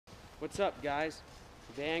What's up, guys?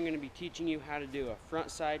 Today I'm going to be teaching you how to do a front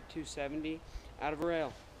side 270 out of a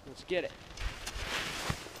rail. Let's get it.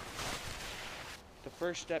 The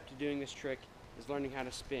first step to doing this trick is learning how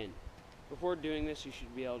to spin. Before doing this, you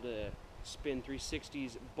should be able to spin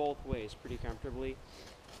 360s both ways pretty comfortably.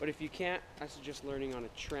 But if you can't, I suggest learning on a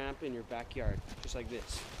tramp in your backyard, just like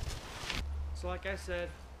this. So like I said,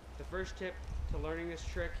 the first tip to learning this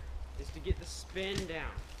trick is to get the spin down.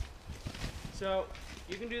 So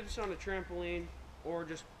you can do this on a trampoline or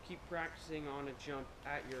just keep practicing on a jump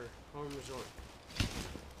at your home resort.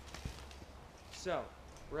 So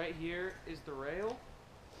right here is the rail.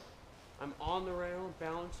 I'm on the rail,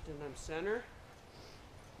 balanced, and I'm center.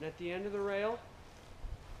 And at the end of the rail,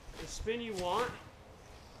 the spin you want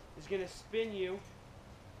is going to spin you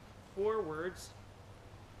forwards,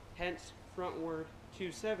 hence frontward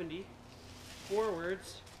 270,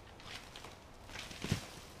 forwards,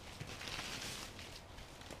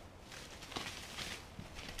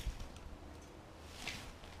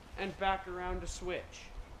 and back around to switch.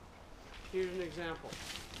 Here's an example.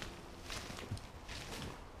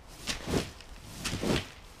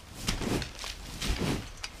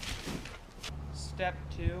 Step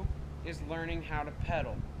 2 is learning how to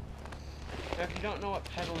pedal. Now, if you don't know what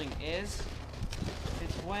pedaling is,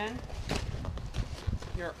 it's when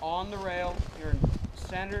you're on the rail, you're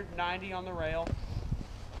centered 90 on the rail,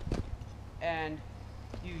 and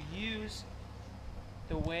you use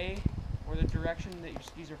the way or the direction that your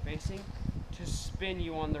skis are facing to spin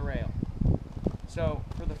you on the rail. So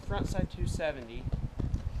for the front side 270,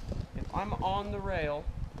 if I'm on the rail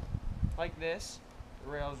like this,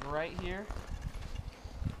 the rail is right here,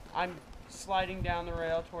 I'm sliding down the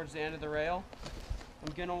rail towards the end of the rail.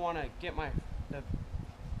 I'm going to want to get the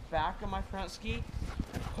back of my front ski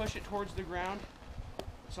and push it towards the ground,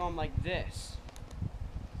 so I'm like this.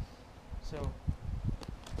 So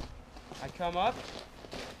I come up,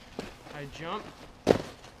 I jump,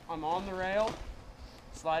 I'm on the rail,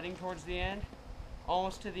 sliding towards the end,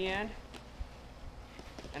 almost to the end,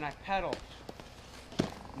 and I pedal.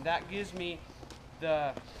 And that gives me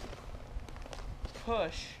the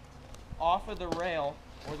push off of the rail,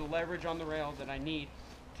 or the leverage on the rail that I need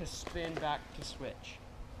to spin back to switch.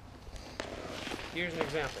 Here's an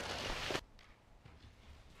example.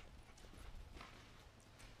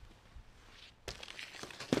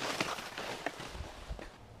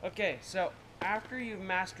 Okay, so after you've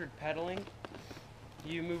mastered pedaling,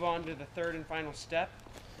 you move on to the third and final step,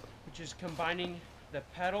 which is combining the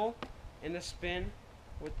pedal and the spin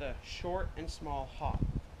with the short and small hop.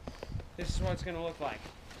 This is what it's going to look like.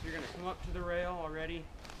 So you're going to come up to the rail already,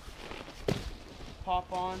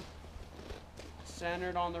 pop on,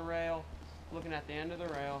 centered on the rail, looking at the end of the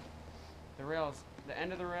rail. The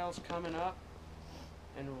end of the rail is coming up,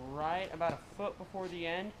 and right about a foot before the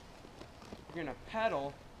end, you're going to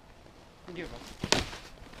pedal and give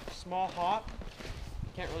a small hop. You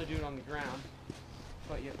can't really do it on the ground,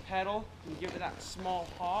 but you pedal and give it that small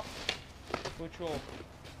hop, which will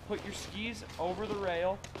put your skis over the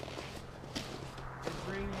rail and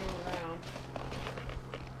bring you around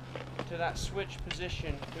to that switch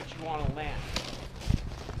position which you want to land.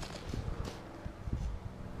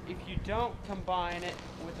 If you don't combine it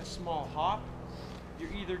with a small hop,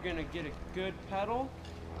 you're either going to get a good pedal,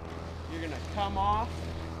 you're going to come off,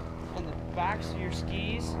 and the backs of your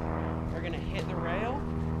skis are going to hit the rail,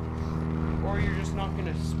 or you're just not going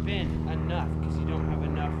to spin enough because you don't have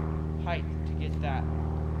enough height to get that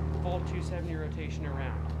full 270 rotation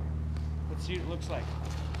around. Let's see what it looks like.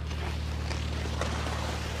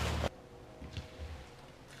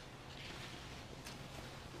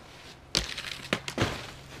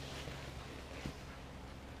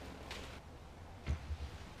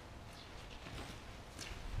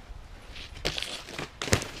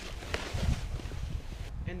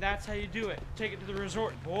 And that's how you do it. Take it to the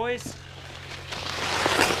resort, boys.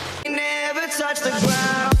 Never touch the ground.